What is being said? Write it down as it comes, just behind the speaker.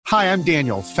Hi, I'm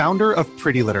Daniel, founder of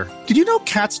Pretty Litter. Did you know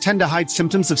cats tend to hide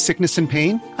symptoms of sickness and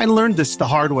pain? I learned this the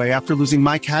hard way after losing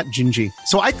my cat, Gingy.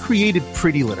 So I created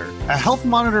Pretty Litter, a health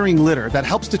monitoring litter that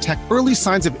helps detect early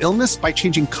signs of illness by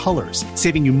changing colors,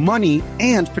 saving you money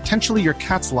and potentially your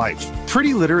cat's life.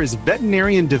 Pretty Litter is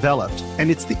veterinarian developed, and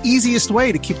it's the easiest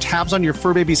way to keep tabs on your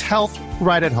fur baby's health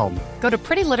right at home. Go to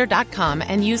prettylitter.com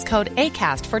and use code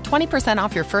ACAST for 20%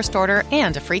 off your first order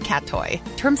and a free cat toy.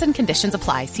 Terms and conditions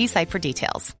apply. See site for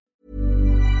details.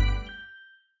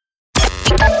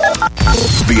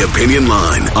 The Opinion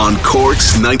Line on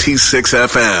Cork's 96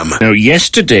 FM. Now,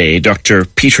 yesterday, Dr.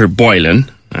 Peter Boylan,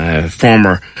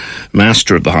 former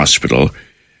master of the hospital,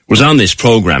 was on this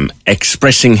programme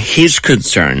expressing his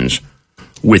concerns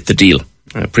with the deal.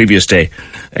 Previous day,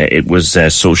 it was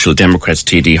Social Democrats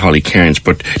TD Holly Cairns,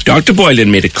 but Dr.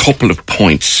 Boylan made a couple of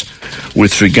points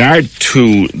with regard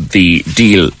to the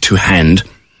deal to hand,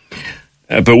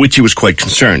 about which he was quite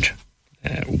concerned.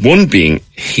 One being,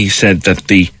 he said that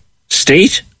the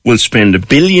state will spend €1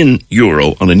 billion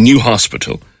on a new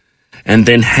hospital and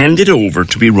then hand it over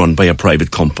to be run by a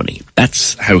private company.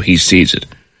 That's how he sees it.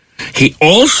 He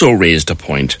also raised a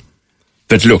point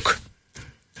that, look,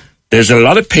 there's a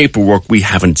lot of paperwork we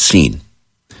haven't seen.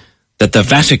 That the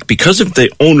Vatican, because of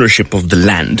the ownership of the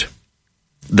land,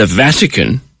 the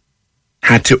Vatican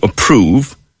had to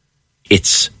approve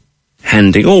its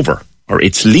handing over, or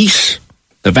its lease.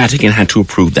 The Vatican had to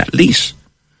approve that lease.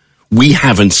 We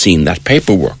haven't seen that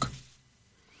paperwork.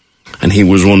 And he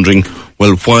was wondering,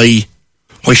 well, why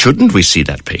shouldn't we see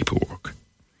that paperwork?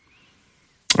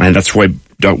 And that's why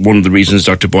one of the reasons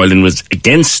Dr. Boylan was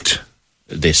against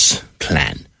this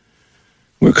plan.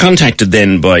 We were contacted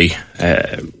then by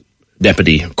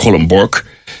Deputy Colin Burke,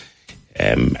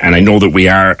 and I know that we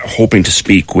are hoping to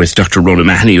speak with Dr. Rhoda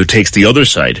Mahoney, who takes the other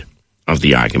side of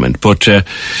the argument. But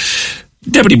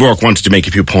Deputy Burke wanted to make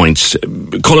a few points.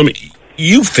 Colin,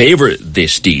 you favour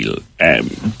this deal,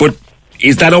 but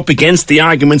is that up against the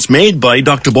arguments made by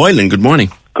Dr. Boylan? Good morning.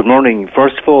 Good morning.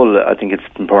 First of all, I think it's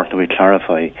important that we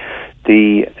clarify.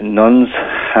 The nuns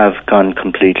have gone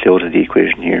completely out of the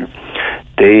equation here.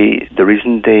 The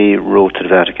reason they wrote to the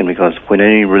Vatican, because when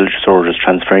any religious order is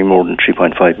transferring more than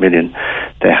 3.5 million,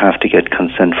 they have to get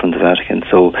consent from the Vatican.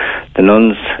 So the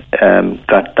nuns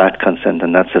got that consent,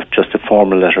 and that's just a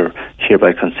formal letter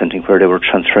hereby consenting, where they were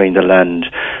transferring the land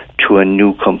to a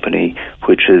new company,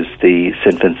 which is the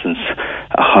St. Vincent's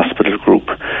Hospital Group.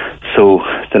 So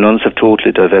the nuns have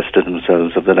totally divested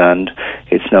themselves of the land.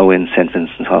 It's now in St.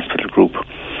 Vincent's Hospital Group.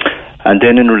 And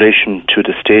then in relation to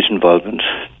the state involvement,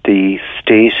 the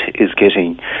state is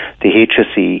getting, the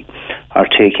HSE are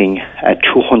taking a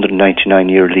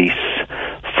 299-year lease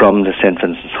from the St.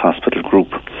 Vincent's Hospital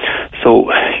Group.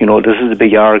 So, this is a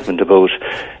big argument about,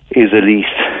 is a lease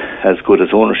as good as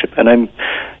ownership? And I'm,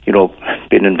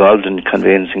 been involved in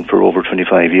conveyancing for over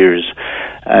 25 years.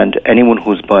 And anyone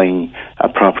who's buying a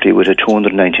property with a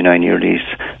 299-year lease,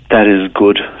 that is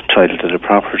good title to the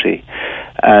property.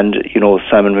 And,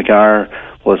 Simon McGarr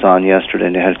was on yesterday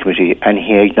in the Health Committee, and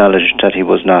he acknowledged that he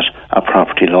was not a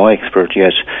property law expert,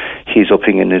 yet his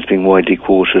opinion is being widely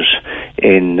quoted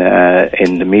in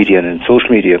the media and in social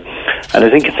media. And I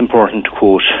think it's important to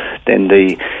quote in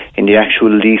the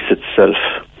actual lease itself.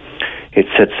 It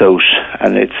sets out,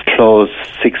 and it's clause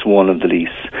 6.1 of the lease.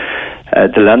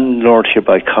 The landlord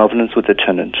hereby covenants with the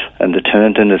tenant, and the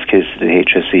tenant in this case is the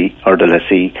HSE or the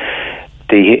lessee,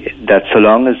 that so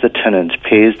long as the tenant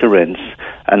pays the rents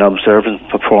and observes and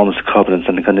performs the covenants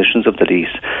and the conditions of the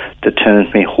lease, the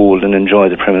tenant may hold and enjoy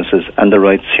the premises and the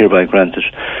rights hereby granted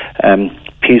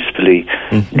peacefully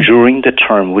during the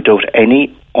term without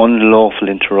any unlawful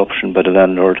interruption by the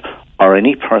landlord or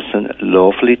any person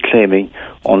lawfully claiming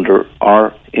under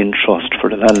or in trust for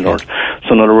the landlord.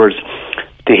 So in other words,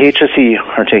 the HSE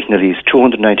are taking a lease,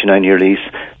 299-year lease.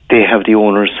 They have the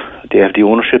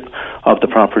ownership of the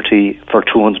property for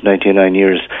 299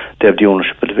 years. They have the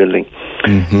ownership of the building.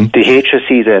 The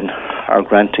HSE then are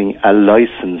granting a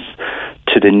license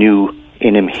to the new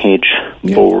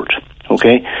NMH board.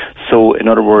 Okay? So in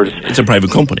other words, it's a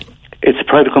private company. It's a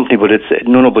private company, but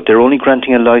but they're only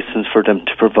granting a license for them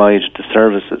to provide the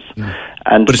services.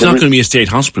 And but it's not going to be a state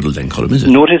hospital then, Colin, is it?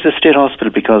 No, it is a state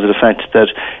hospital because of the fact that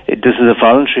this is a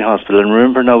voluntary hospital. And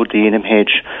remember now, the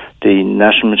NMH, the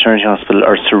National Maternity Hospital,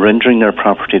 are surrendering their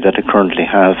property that they currently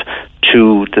have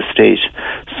to the state.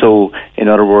 So, in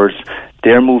other words,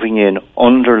 they're moving in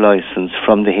under license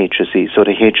from the HSE. So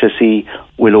the HSE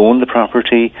will own the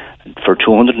property for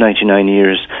 299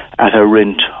 years at a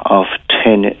rent of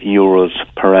 €10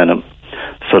 per annum.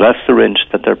 So that's the rent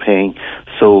that they're paying.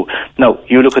 So now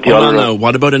you look at the other.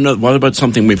 What about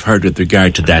something we've heard with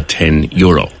regard to that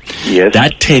 €10? Yes.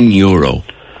 That €10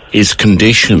 is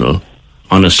conditional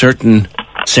on a certain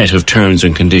set of terms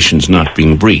and conditions not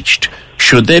being breached.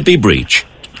 Should they be breached,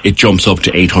 it jumps up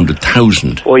to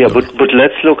 800,000. Oh yeah, but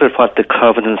let's look at what the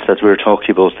covenants that we're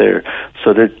talking about there.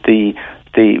 So that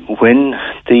when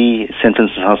the St.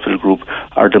 Vincent's Hospital Group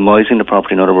are demising the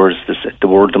property, in other words, the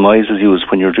word demise is used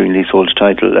when you're doing leasehold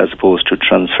title as opposed to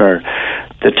transfer.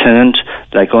 The tenant,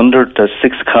 like under, there's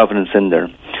 6 covenants in there.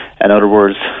 In other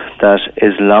words, that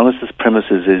as long as this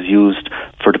premises is used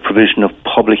for the provision of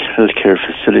public healthcare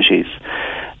facilities,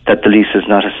 that the lease is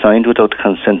not assigned without the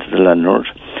consent of the landlord,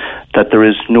 that there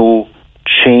is no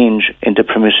change in the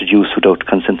permitted use without the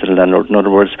consent of the landlord. In other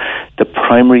words, the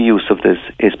primary use of this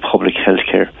is public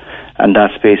healthcare, and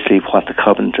that's basically what the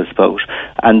covenant is about.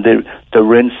 And the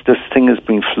rents, this thing is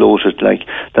being floated like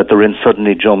that the rent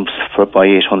suddenly jumps by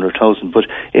 800,000, but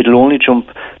it'll only jump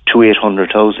to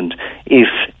 800,000 if,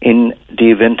 in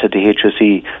the event of the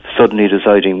HSE suddenly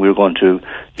deciding we're going to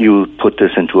put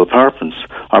this into apartments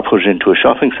or put it into a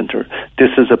shopping centre.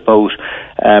 This is about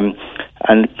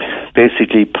and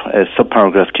basically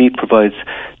subparagraph D provides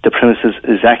the premises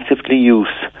is actively used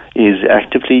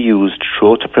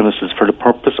throughout the premises for the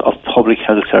purpose of public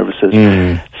health services,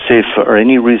 save for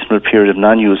any reasonable period of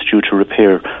non-use due to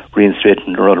repair,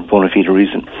 reinstatement or other bona fide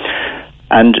reason.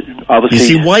 And obviously,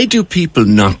 you see, why do people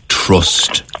not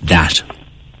trust that,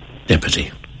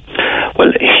 Deputy?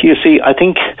 Well, you see, I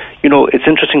think, it's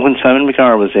interesting when Simon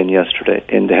McGarr was in yesterday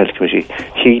in the Health Committee,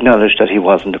 he acknowledged that he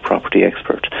wasn't a property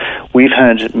expert. We've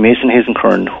had Mason Hayes &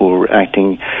 Curran, who were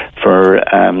acting for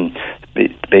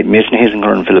Mason Hayes &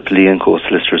 Curran, Philip Lee & Co.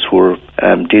 solicitors, who were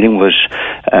dealing with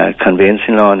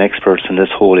conveyancing law and experts in this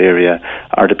whole area,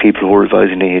 are the people who are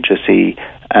advising the HSE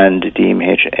and the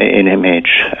NMH,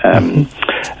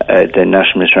 the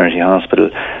National Maternity Hospital.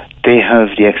 They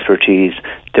have the expertise.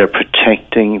 They're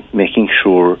protecting, making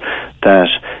sure that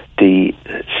the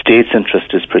state's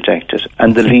interest is protected.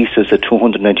 And the lease is a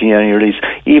 299-year lease.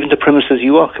 Even the premises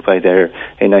you occupy there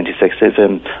in 96,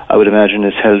 I would imagine,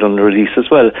 is held under a lease as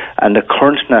well. And the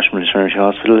current National Maternity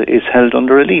Hospital is held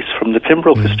under a lease from the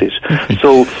Pembroke estate.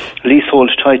 So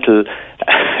leasehold title,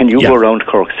 and you go around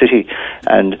Cork City,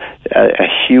 and a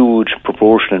huge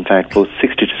proportion, in fact, both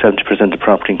 60 to 70% of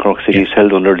property in Cork City is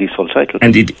held under leasehold title.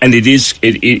 And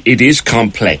it is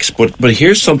complex. But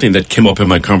here's something that came up in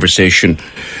my conversation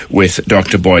with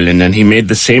Dr. Boylan, and he made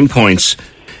the same points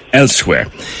elsewhere.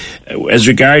 As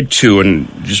regard to, and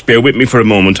just bear with me for a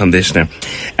moment on this now,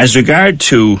 as regard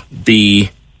to the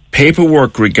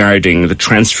paperwork regarding the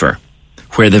transfer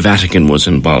where the Vatican was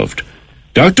involved,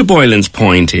 Dr. Boylan's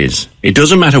point is, it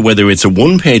doesn't matter whether it's a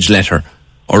 1-page letter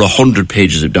or 100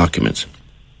 pages of documents.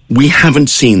 We haven't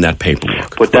seen that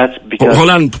paperwork. But that's because... Hold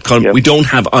on, Colin, we don't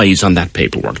have eyes on that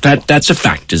paperwork. That's a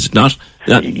fact, is it not?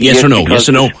 Yes or no? Yes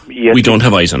or no? Yes, we don't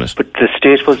have eyes on it. But the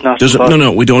state was not...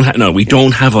 We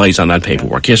don't have eyes on that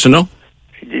paperwork. Yes or no?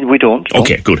 We don't.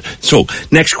 Okay, good. So,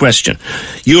 next question.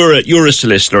 You're a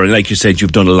solicitor, and like you said,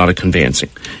 you've done a lot of conveyancing.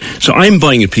 So I'm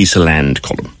buying a piece of land,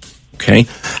 Colin, okay?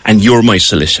 And you're my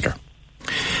solicitor.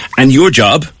 And your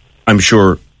job, I'm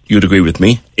sure you'd agree with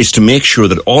me, is to make sure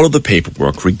that all of the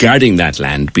paperwork regarding that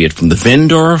land, be it from the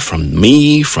vendor, from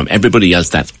me, from everybody else,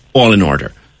 that's all in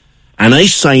order. And I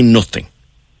sign nothing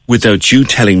without you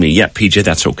telling me, yeah, PJ,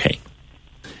 that's okay.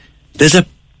 There's a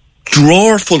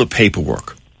drawer full of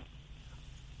paperwork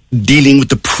dealing with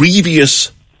the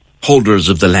previous holders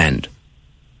of the land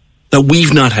that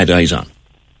we've not had eyes on.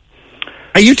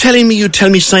 Are you telling me you'd tell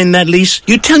me sign that lease?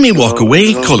 You'd tell me walk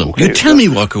away, Colin. Okay, You'd tell me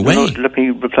walk away. Let me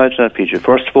reply to that, PJ.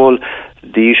 First of all,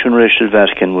 the issue in relation to the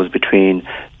Vatican was between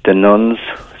the nuns,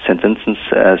 St. Vincent's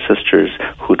sisters,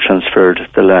 who transferred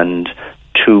the land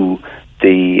to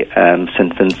the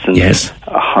St. Vincent's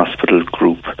Hospital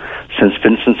Group. St.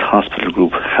 Vincent's Hospital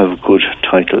Group have good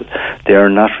title. They are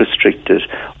not restricted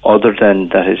other than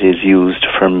that it is used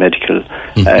for medical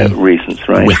reasons,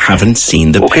 right? We haven't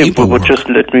seen the paperwork. But just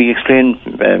let me explain,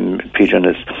 Peter, on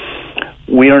this.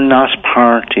 We are not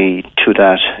party to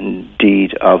that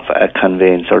deed of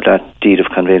conveyance, or that deed of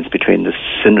conveyance between the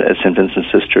St.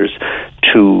 Vincent's sisters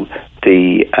to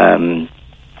the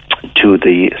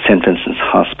St. Vincent's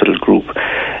Hospital Group.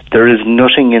 There is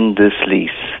nothing in this lease.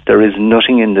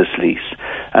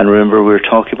 And remember, we're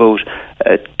talking about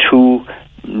 2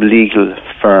 legal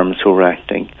firms who are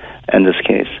acting in this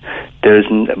case. There's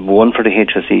one for the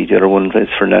HSE, the other one is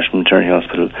for National Maternity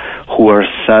Hospital, who are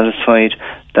satisfied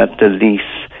that the lease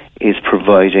is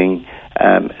providing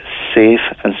safe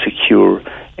and secure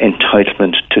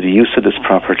entitlement to the use of this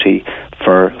property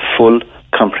for full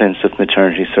comprehensive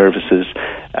maternity services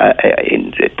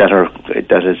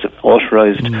that is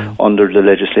authorised under the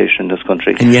legislation in this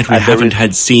country. And yet we haven't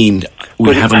had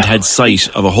sight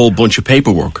of a whole bunch of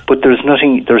paperwork. But there's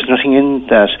nothing in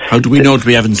that. How do we know that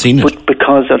we haven't seen it? But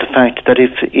because of the fact that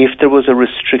if there was a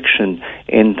restriction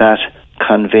in that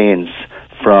conveyance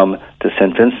from the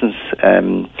St. Vincent's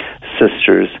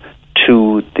sisters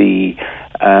to the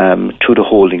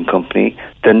holding company,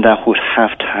 then that would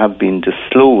have to have been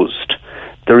disclosed.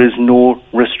 There is no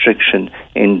restriction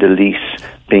in the lease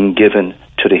being given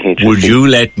to the HSE. Would you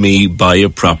let me buy a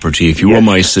property, if you were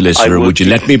my solicitor, would you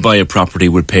let me buy a property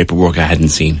with paperwork I hadn't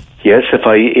seen? Yes,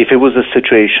 if it was a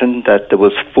situation that there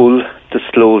was full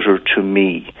disclosure to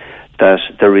me that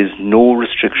there is no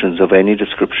restrictions of any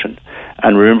description.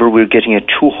 And remember, we're getting a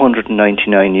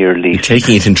 299-year lease. You're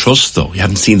taking it in trust, though. You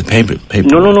haven't seen the paper.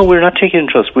 No, we're not taking it in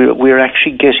trust. We're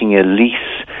actually getting a lease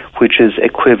which is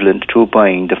equivalent to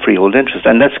buying the freehold interest.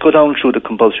 And let's go down through the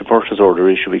compulsory purchase order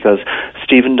issue, because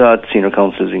Stephen Dodd, Senior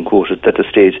Counsel, has been quoted that the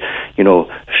state,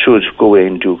 should go away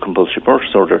and do a compulsory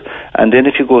purchase order. And then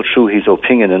if you go through his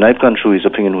opinion, and I've gone through his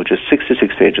opinion, which is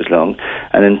 66 pages long,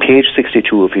 and in page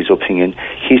 62 of his opinion,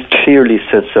 he clearly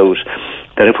sets out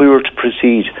that if we were to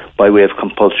proceed by way of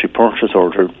compulsory purchase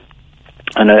order,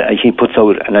 and he puts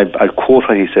out, and I'll quote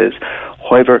what he says,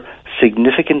 however,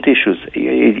 significant issues,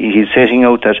 he's setting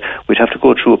out that we'd have to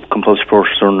go through a compulsory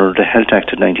purchase order under the Health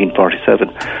Act of 1947.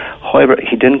 However,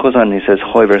 he then goes on and he says,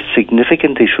 however,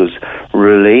 significant issues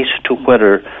relate to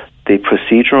whether the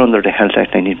procedure under the Health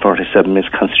Act 1947 is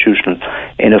constitutional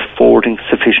in affording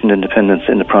sufficient independence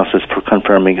in the process for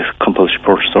confirming a compulsory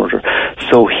purchase order.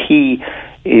 So he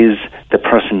is the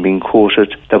person being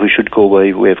quoted that we should go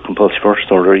by way of compulsory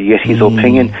purchase order, yet his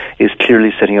opinion is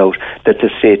clearly setting out that the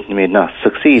state may not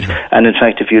succeed. And in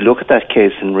fact, if you look at that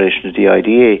case in relation to the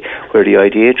IDA, where the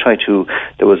IDA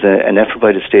there was an effort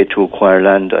by the state to acquire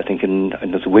land, I think in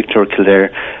Wicklow or Kildare,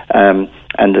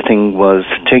 and the thing was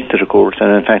taken to the court,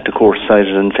 and in fact the court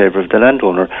sided in favour of the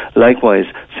landowner. Likewise,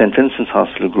 St. Vincent's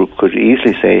Hospital Group could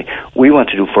easily say, we want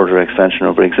to do further expansion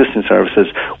of our existing services,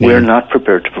 we're not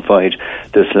prepared to provide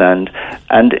this land.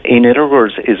 And in other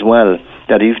words as well,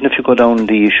 that even if you go down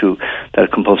the issue that a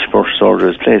compulsory purchase order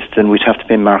is placed, then we'd have to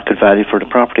pay market value for the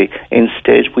property.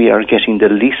 Instead, we are getting the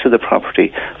lease of the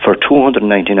property for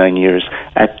 299 years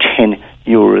at €10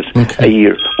 a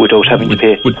year without having to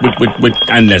pay.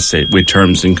 And let's say with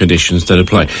terms and conditions that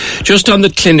apply. Just on the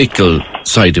clinical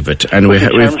side of it, and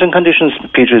terms and conditions,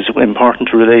 Peter, is important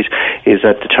to relate, is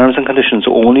that the terms and conditions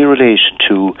only relate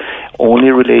to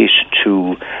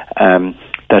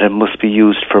that it must be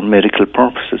used for medical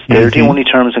purposes. They're the only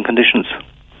terms and conditions.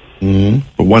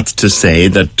 But what's to say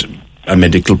that a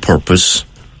medical purpose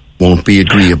won't be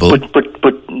agreeable? But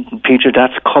Peter,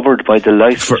 that's covered by the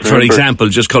license. For example,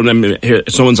 just call them here.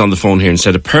 Someone's on the phone here and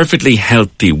said a perfectly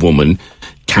healthy woman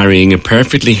carrying a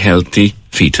perfectly healthy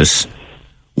fetus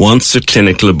wants a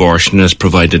clinical abortion as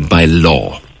provided by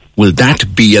law. Will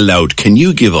that be allowed? Can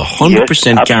you give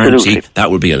 100% guarantee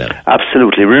that will be allowed?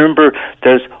 Absolutely. Remember,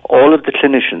 there's all of the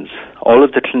clinicians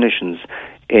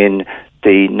in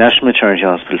the National Maternity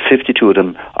Hospital, 52 of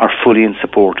them are fully in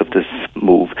support of this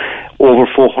move. Over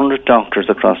 400 doctors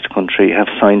across the country have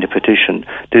signed a petition.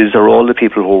 These are all the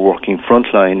people who are working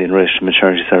frontline in relation to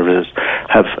maternity services,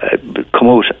 have come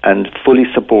out and fully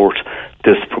support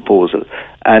this proposal.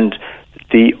 And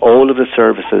all of the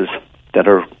services that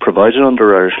are provided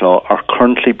under Irish law are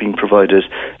currently being provided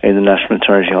in the National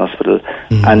Maternity Hospital,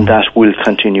 and that will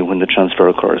continue when the transfer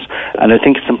occurs. And I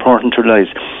think it's important to realise,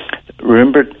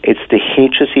 remember, it's the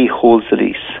HSE holds the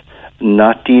lease,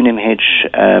 not the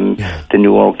NMH, the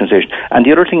new organisation. And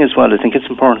the other thing as well, I think it's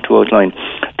important to outline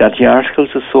that the Articles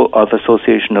of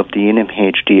Association of the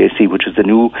NMH DAC, which is the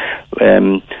new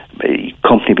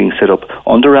company being set up,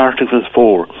 under Article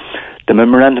 4, the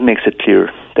memorandum makes it clear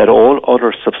that all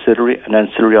other subsidiary and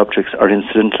ancillary objects are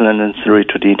incidental and ancillary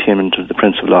to the attainment of the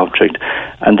principal object,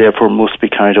 and therefore must be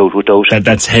carried out without...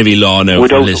 That's heavy law now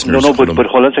for listeners. But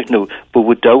hold on a second now. But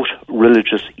without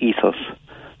religious ethos.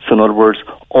 So in other words,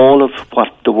 all of what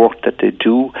the work that they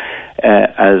do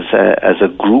as a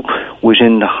group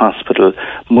within the hospital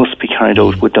must be carried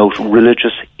out without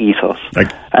religious ethos.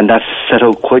 And that's set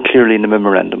out quite clearly in the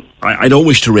memorandum. I don't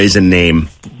wish to raise a name,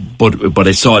 but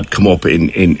I saw it come up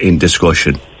in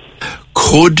discussion.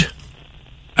 Could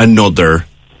another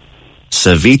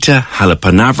Savita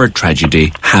Halappanavar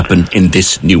tragedy happen in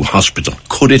this new hospital?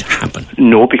 Could it happen?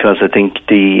 No, because I think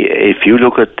if you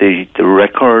look at the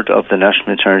record of the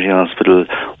National Maternity Hospital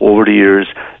over the years,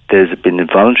 There's been a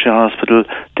voluntary hospital.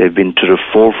 They've been to the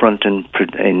forefront in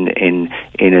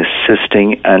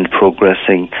assisting and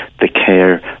progressing the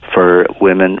care for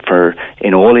women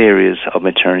in all areas of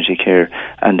maternity care,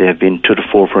 and they have been to the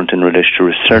forefront in relation to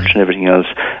research and everything else,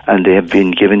 and they have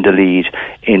been given the lead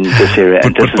in this area.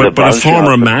 But a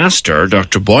former master,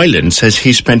 Dr. Boylan, says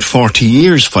he spent 40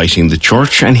 years fighting the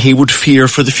church and he would fear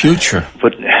for the future.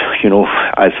 But,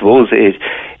 I suppose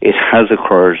it has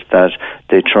occurred that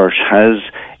the church has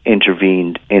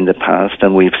intervened in the past,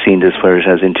 and we've seen this where it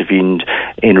has intervened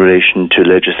in relation to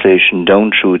legislation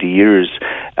down through the years,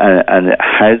 and it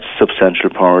had substantial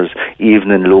powers,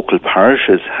 even in local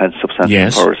parishes had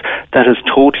substantial powers. That has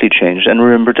totally changed. And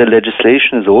remember, the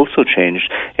legislation has also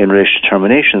changed in relation to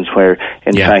terminations, where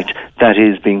in fact that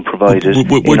is being provided.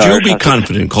 Would you be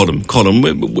confident, Colm,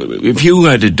 if you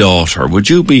had a daughter, would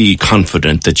you be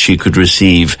confident that she could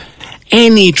receive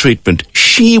any treatment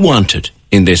she wanted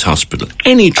in this hospital?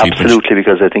 Any treatment? Absolutely,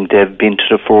 because I think they've been to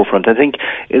the forefront. I think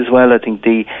as well,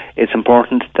 it's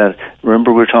important that,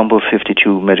 remember, we're talking about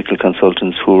 52 medical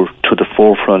consultants who are to the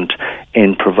forefront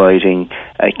in providing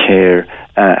care,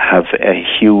 have a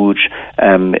huge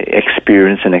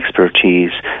experience and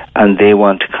expertise, and they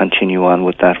want to continue on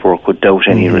with that work without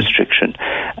any restriction.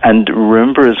 And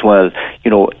remember as well,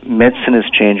 medicine is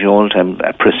changing all the time.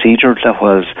 A procedure that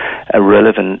was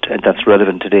that's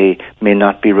relevant today may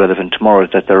not be relevant tomorrow,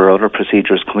 that there are other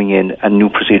procedures coming in and new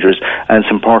procedures, and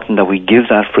it's important that we give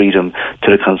that freedom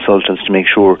to the consultants to make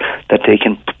sure that they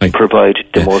can provide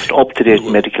the most up-to-date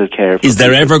medical care. Is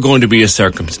there ever going to be a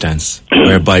circumstance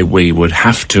whereby we would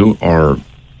have to, or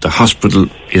the hospital,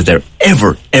 is there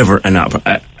ever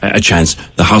a chance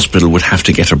the hospital would have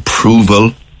to get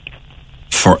approval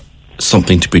for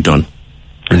something to be done?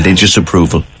 Religious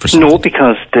approval for something? No,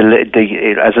 because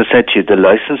as I said to you, the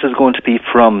licence is going to be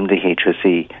from the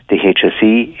HSE. The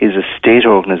HSE is a state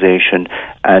organisation,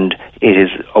 and it is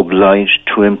obliged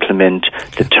to implement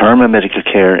the term of medical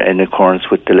care in accordance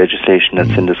with the legislation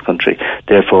that's in this country.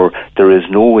 Therefore, there is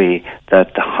no way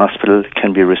that the hospital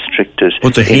can be restricted.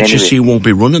 But the HSE won't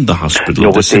be running the hospital.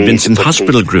 The St Vincent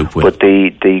Hospital Group will. But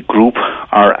the group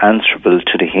are answerable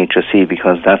to the HSE,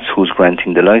 because that's who's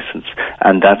granting the licence,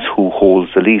 and that's who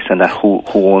holds the lease, and that who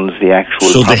owns the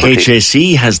actual property. So the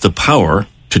HSE has the power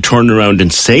to turn around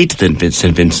and say to the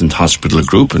St Vincent Hospital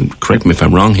Group, and correct me if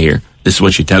I'm wrong here, this is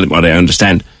what you tell me, what I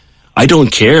understand, I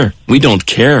don't care, we don't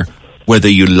care whether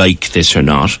you like this or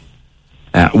not,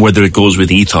 whether it goes with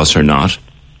ethos or not,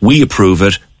 we approve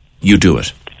it, you do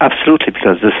it. Absolutely,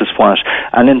 because this is what,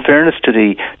 and in fairness to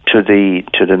the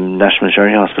National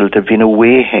Maternity Hospital, they've been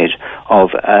way ahead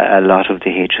of a lot of the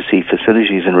HSE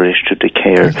facilities in relation to the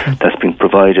care that's being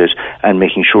provided, and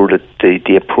making sure that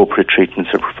the appropriate treatments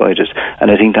are provided.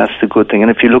 And I think that's the good thing. And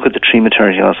if you look at the 3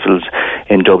 maternity hospitals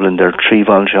in Dublin, there are 3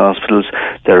 voluntary hospitals.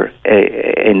 They're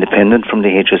independent from the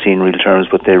HSE in real terms,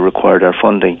 but they require our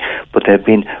funding. But they've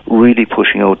been really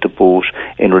pushing out the boat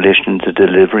in relation to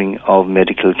delivering of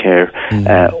medical care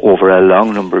over a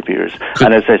long number of years.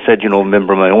 And as I said,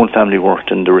 remember, my own family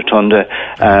worked in the Rotunda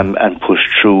and pushed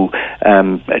through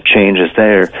changes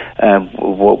there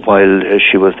while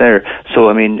she was there. So,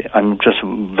 I mean, I'm just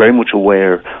very much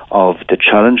aware of the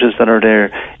challenges that are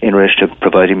there in relation to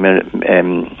providing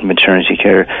maternity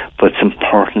care, but it's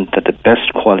important that the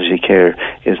best quality care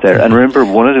is there. And remember,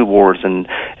 one of the wards in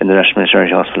the National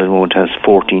Maternity Hospital at the moment has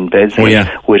 14 beds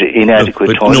with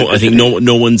inadequate toilets. No, I think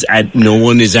no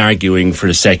one is arguing for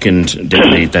a second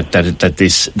that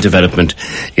this development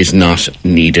is not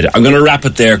needed. I'm going to wrap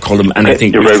it there, Colm, and I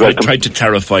think we've tried to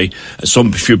clarify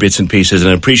some few bits and pieces,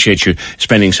 and I appreciate you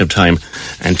spending some time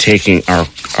and taking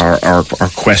our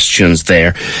questions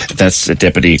there. That's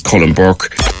Deputy Colm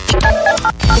Burke.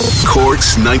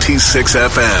 Cork's 96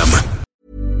 FM.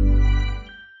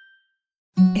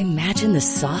 Imagine the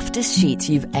softest sheets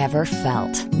you've ever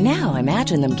felt. Now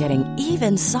imagine them getting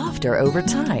even softer over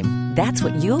time. That's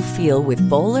what you'll feel with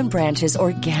Boll & Branch's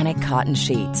organic cotton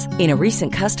sheets. In a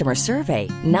recent customer survey,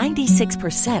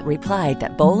 96% replied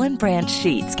that Boll & Branch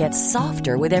sheets get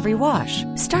softer with every wash.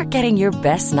 Start getting your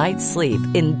best night's sleep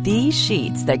in these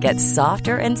sheets that get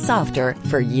softer and softer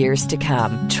for years to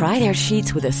come. Try their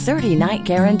sheets with a 30-night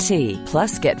guarantee.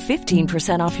 Plus, get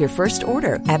 15% off your first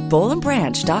order at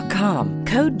bollandbranch.com.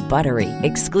 Code BUTTERY.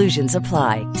 Exclusions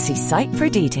apply. See site for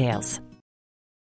details.